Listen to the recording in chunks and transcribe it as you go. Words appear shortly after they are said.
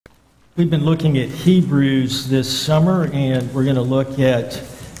We've been looking at Hebrews this summer, and we're going to look at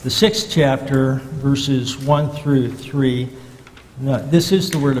the 6th chapter, verses 1 through 3. Now, this is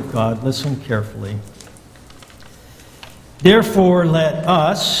the Word of God. Listen carefully. Therefore, let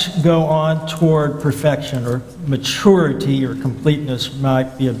us go on toward perfection, or maturity, or completeness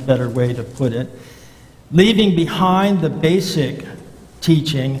might be a better way to put it, leaving behind the basic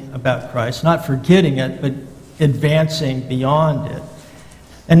teaching about Christ, not forgetting it, but advancing beyond it.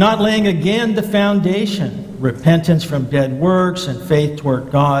 And not laying again the foundation, repentance from dead works and faith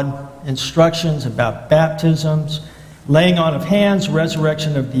toward God, instructions about baptisms, laying on of hands,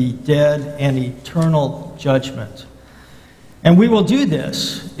 resurrection of the dead, and eternal judgment. And we will do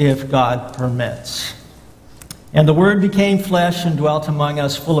this if God permits. And the Word became flesh and dwelt among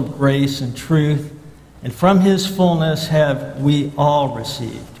us, full of grace and truth. And from His fullness have we all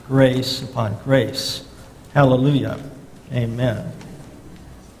received grace upon grace. Hallelujah. Amen.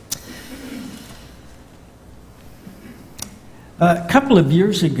 A couple of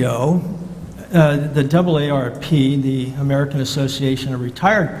years ago, the AARP, the American Association of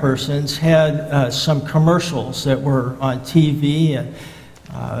Retired Persons, had some commercials that were on TV, and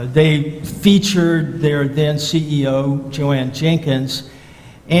they featured their then CEO, Joanne Jenkins.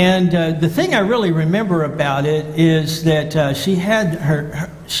 And the thing I really remember about it is that she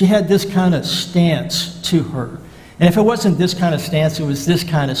had this kind of stance to her. And if it wasn't this kind of stance, it was this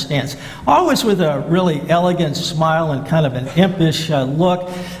kind of stance. Always with a really elegant smile and kind of an impish look.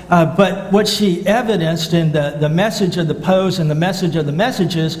 But what she evidenced in the message of the pose and the message of the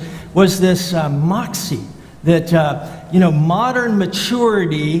messages was this moxie that, modern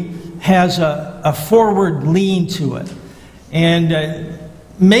maturity has a forward lean to it. And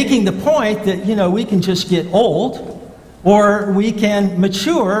making the point that, we can just get old or we can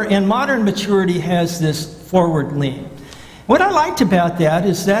mature, and modern maturity has this forward lean. What I liked about that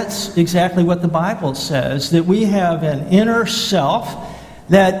is that's exactly what the Bible says, that we have an inner self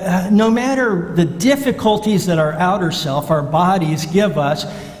that no matter the difficulties that our outer self, our bodies give us,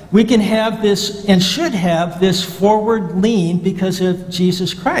 we can have this and should have this forward lean because of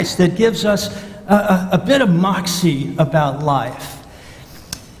Jesus Christ that gives us a bit of moxie about life.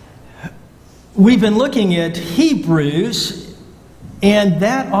 We've been looking at Hebrews, and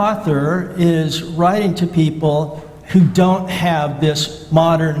that author is writing to people who don't have this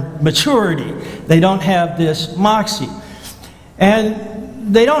modern maturity. They don't have this moxie.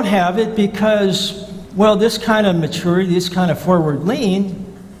 And they don't have it because, this kind of maturity, this kind of forward lean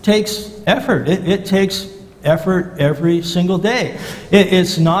takes effort. It takes effort every single day.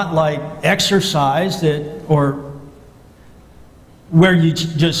 It's not like exercise or where you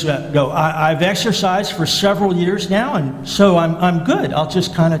just go, I've exercised for several years now, and so I'm good. I'll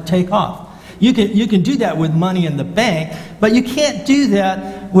just kind of take off. You can do that with money in the bank, but you can't do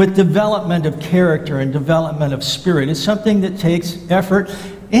that with development of character and development of spirit. It's something that takes effort,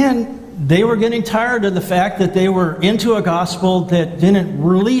 and they were getting tired of the fact that they were into a gospel that didn't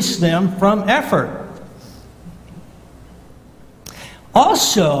release them from effort.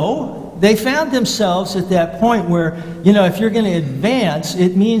 Also, they found themselves at that point where, if you're going to advance,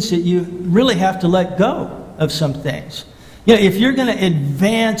 it means that you really have to let go of some things. If you're going to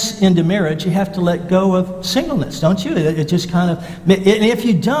advance into marriage, you have to let go of singleness, don't you? It just kind of, and if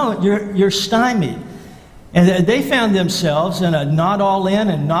you don't, you're stymied. And they found themselves in a not all in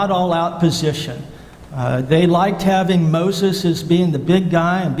and not all out position. They liked having Moses as being the big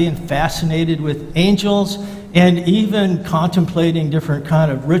guy and being fascinated with angels, and even contemplating different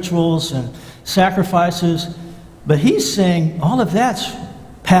kind of rituals and sacrifices. But he's saying all of that's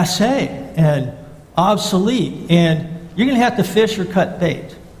passé and obsolete, and you're going to have to fish or cut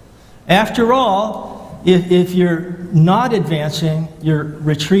bait. After all, if you're not advancing, you're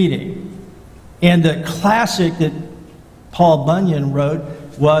retreating. And the classic that Paul Bunyan wrote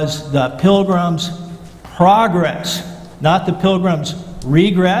was the Pilgrim's Progress, not the Pilgrim's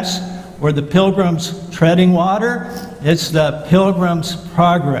Regress or the Pilgrim's Treading Water. It's the Pilgrim's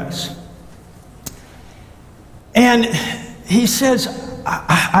Progress. And he says,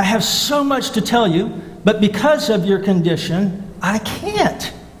 I have so much to tell you, but because of your condition, I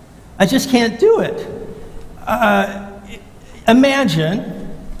can't. I just can't do it. Imagine,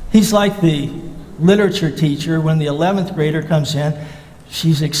 he's like the literature teacher when the 11th grader comes in.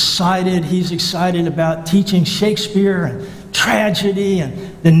 She's excited. He's excited about teaching Shakespeare and tragedy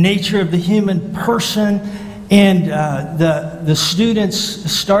and the nature of the human person. And the students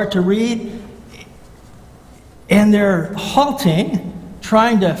start to read, and they're halting,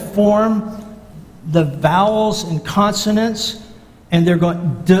 trying to form the vowels and consonants, and they're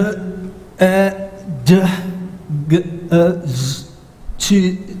going duh, duh, g, z,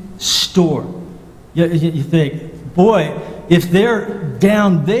 to store. You think, boy, if they're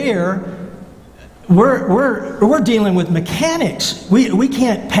down there, we're dealing with mechanics. We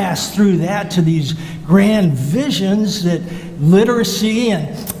can't pass through that to these grand visions that literacy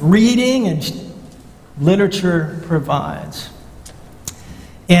and reading and literature provides.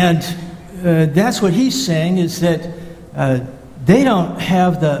 And that's what he's saying, is that they don't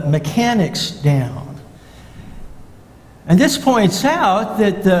have the mechanics down. And this points out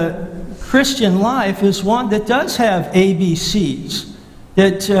that the Christian life is one that does have ABCs,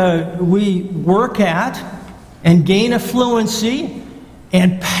 that we work at and gain a fluency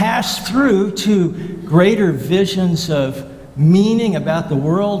and pass through to greater visions of meaning about the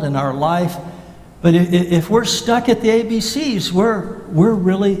world and our life. But if we're stuck at the ABCs, we're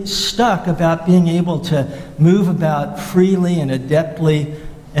really stuck about being able to move about freely and adeptly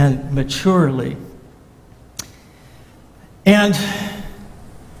and maturely. And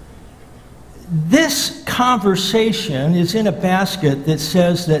this conversation is in a basket that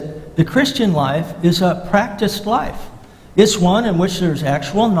says that the Christian life is a practiced life. It's one in which there's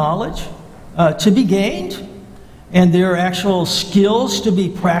actual knowledge to be gained, and there are actual skills to be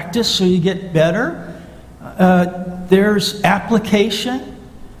practiced so you get better. There's application.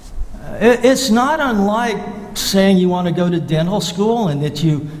 It's not unlike saying you want to go to dental school and that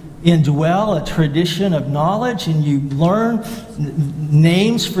you indwell a tradition of knowledge and you learn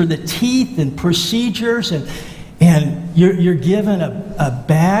names for the teeth and procedures, and you're given a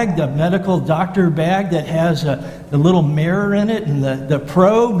bag, the medical doctor bag that has the little mirror in it and the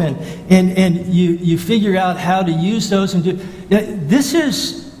probe, and you figure out how to use those and do. This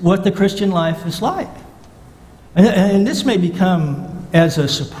is what the Christian life is like. And this may become as a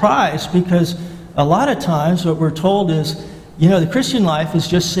surprise, because a lot of times what we're told is, the Christian life is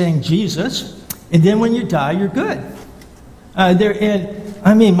just saying Jesus, and then when you die, you're good. My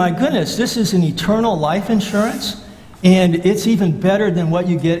goodness, this is an eternal life insurance, and it's even better than what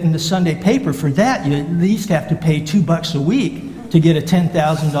you get in the Sunday paper. For that, you at least have to pay $2 a week to get a $10,000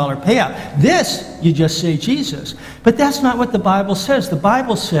 payout. This, you just say Jesus. But that's not what the Bible says. The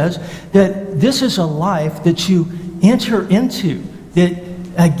Bible says that this is a life that you enter into,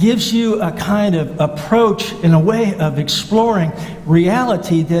 that gives you a kind of approach and a way of exploring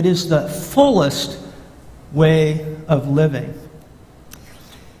reality that is the fullest way of living.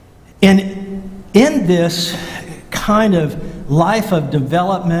 And in this kind of life of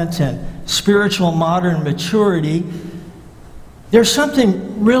development and spiritual modern maturity, there's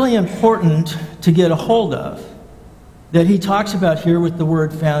something really important to get a hold of that he talks about here with the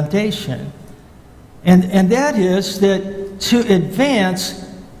word foundation. And that is that to advance,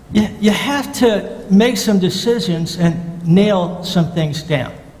 you have to make some decisions and nail some things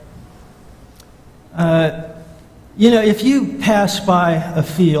down. If you pass by a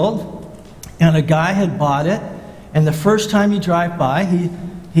field and a guy had bought it, and the first time you drive by,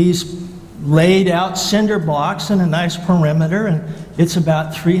 he's laid out cinder blocks in a nice perimeter, and it's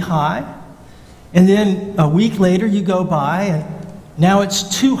about 3 high. And then a week later you go by, and now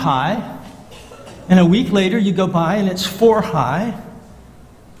it's 2 high. And a week later you go by, and it's 4 high.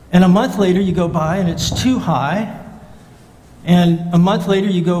 And a month later you go by, and it's 2 high. And a month later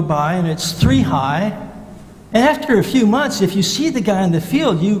you go by, and it's 3 high. And after a few months, if you see the guy in the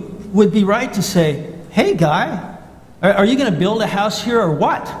field, you would be right to say, "Hey guy, are you going to build a house here or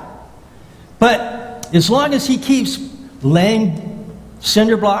what?" But as long as he keeps laying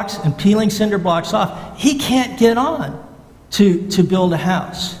cinder blocks and peeling cinder blocks off, he can't get on to build a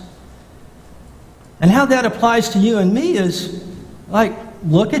house. And how that applies to you and me is, like,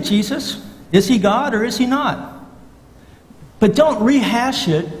 look at Jesus. Is he God or is he not? But don't rehash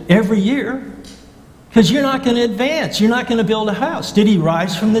it every year, because you're not going to advance. You're not going to build a house. Did he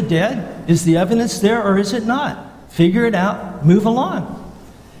rise from the dead? Is the evidence there or is it not? Figure it out. Move along.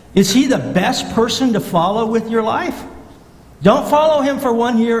 Is he the best person to follow with your life? Don't follow him for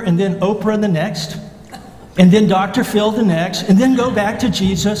 1 year and then Oprah the next, and then Dr. Phil the next, and then go back to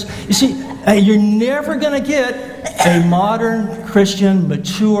Jesus. You see, you're never going to get a modern Christian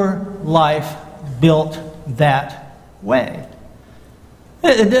mature life built that way.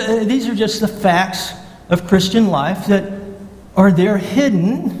 These are just the facts of Christian life that are there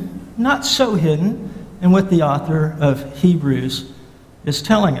hidden, not so hidden, in what the author of Hebrews is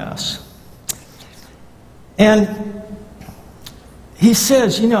telling us. And he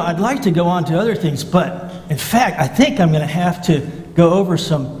says, I'd like to go on to other things, but in fact, I think I'm going to have to go over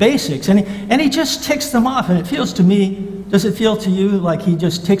some basics. And he just ticks them off, and it feels to me, does it feel to you like he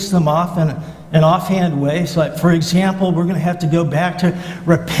just ticks them off an offhand way. It's like, for example, we're going to have to go back to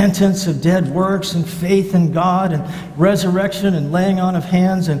repentance of dead works and faith in God and resurrection and laying on of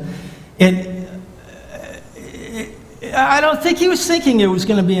hands. And I don't think he was thinking it was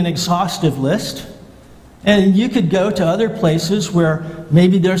going to be an exhaustive list. And you could go to other places where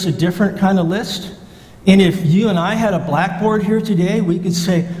maybe there's a different kind of list. And if you and I had a blackboard here today, we could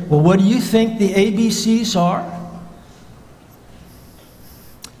say, well, what do you think the ABCs are?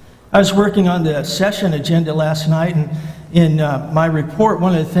 I was working on the session agenda last night, and in my report,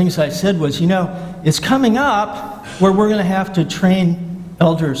 one of the things I said was, it's coming up where we're going to have to train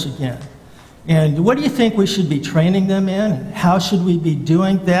elders again. And what do you think we should be training them in? How should we be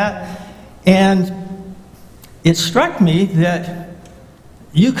doing that? And it struck me that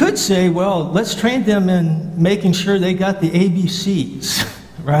you could say, well, let's train them in making sure they got the ABCs,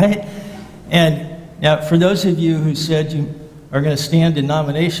 right? And now, for those of you who said you are going to stand in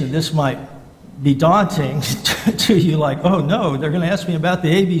nomination, this might be daunting to you, like, oh no, they're going to ask me about the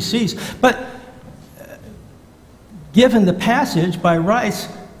ABCs. But given the passage by Rice,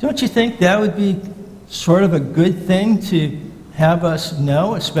 don't you think that would be sort of a good thing to have us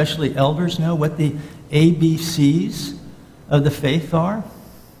know, especially elders know, what the ABCs of the faith are?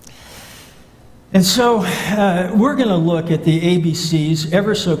 And so we're going to look at the ABCs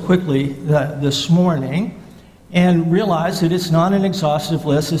ever so quickly this morning and realize that it's not an exhaustive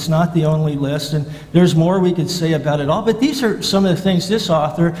list. It's not the only list, and there's more we could say about it all. But these are some of the things this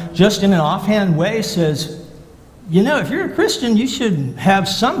author, just in an offhand way, says, if you're a Christian, you should have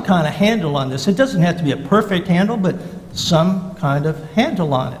some kind of handle on this. It doesn't have to be a perfect handle, but some kind of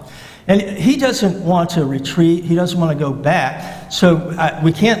handle on it. And he doesn't want to retreat. He doesn't want to go back. So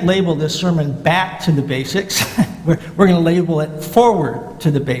we can't label this sermon back to the basics. We're going to label it forward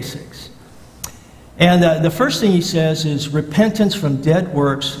to the basics. And the first thing he says is repentance from dead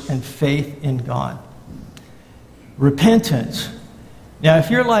works and faith in God. Repentance. Now, if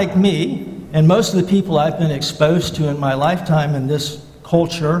you're like me, and most of the people I've been exposed to in my lifetime in this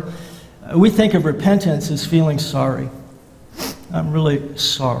culture, we think of repentance as feeling sorry. I'm really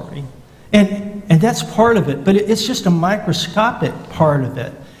sorry. And that's part of it, but it's just a microscopic part of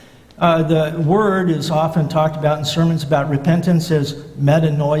it. The word is often talked about in sermons about repentance as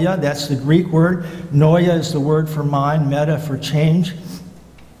metanoia. That's the Greek word. Noia is the word for mind, meta for change.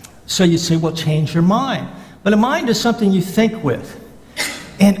 So you say, well, change your mind. But a mind is something you think with.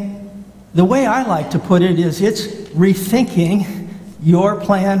 And the way I like to put it is it's rethinking your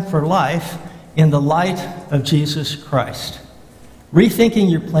plan for life in the light of Jesus Christ. Rethinking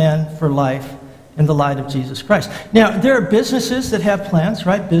your plan for life in the light of Jesus Christ. Now, there are businesses that have plans,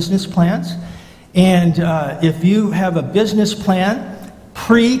 right? Business plans. And if you have a business plan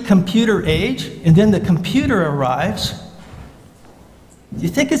pre-computer age, and then the computer arrives, do you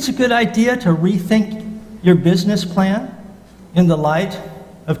think it's a good idea to rethink your business plan in the light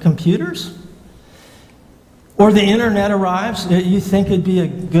of computers? Or the internet arrives, you think it'd be a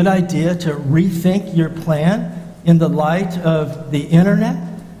good idea to rethink your plan in the light of the internet?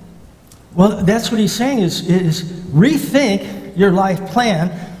 Well, that's what he's saying is rethink your life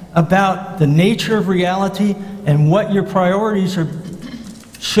plan about the nature of reality and what your priorities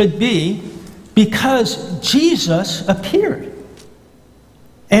should be, because Jesus appeared.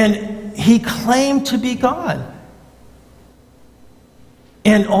 And he claimed to be God.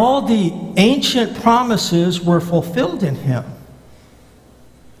 And all the ancient promises were fulfilled in him.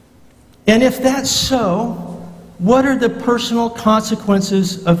 And if that's so, what are the personal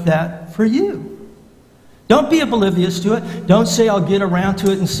consequences of that for you? Don't be oblivious to it. Don't say, I'll get around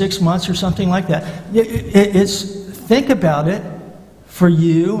to it in 6 months or something like that. Think about it for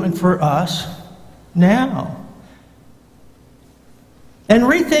you and for us now. And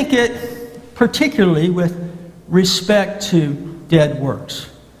rethink it particularly with respect to dead works.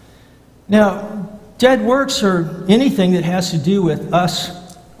 Now, dead works are anything that has to do with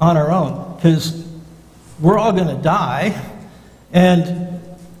us on our own, because we're all going to die, and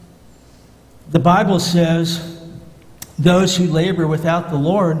the Bible says those who labor without the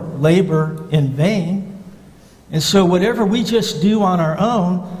Lord labor in vain. And so whatever we just do on our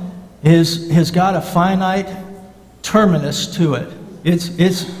own has got a finite terminus to it.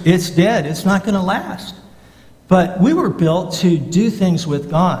 It's dead. It's not going to last. But we were built to do things with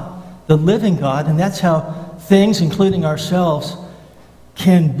God, the living God, and that's how things, including ourselves,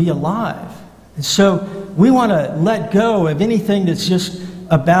 can be alive. And so we want to let go of anything that's just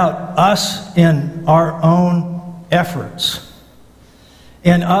about us and our own efforts,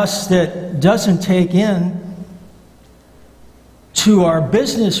 and us that doesn't take in to our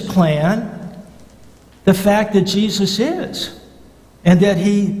business plan the fact that Jesus is, and that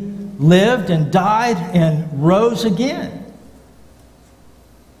he lived and died and rose again.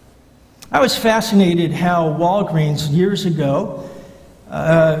 I was fascinated how Walgreens years ago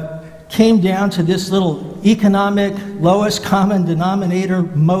came down to this little economic lowest common denominator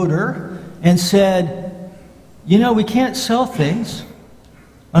motor and said, you know, we can't sell things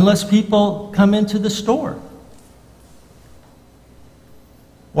unless people come into the store.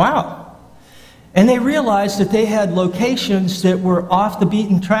 Wow. And they realized that they had locations that were off the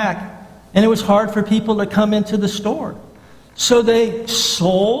beaten track, and it was hard for people to come into the store. So they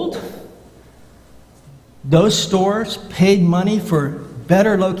sold those stores, paid money for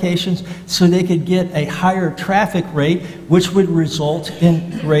better locations so they could get a higher traffic rate, which would result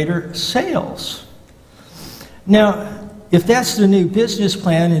in greater sales. Now, if that's the new business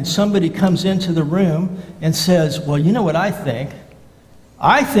plan and somebody comes into the room and says, well, you know what I think?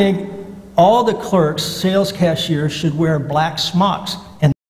 I think all the clerks, sales cashiers, should wear black smocks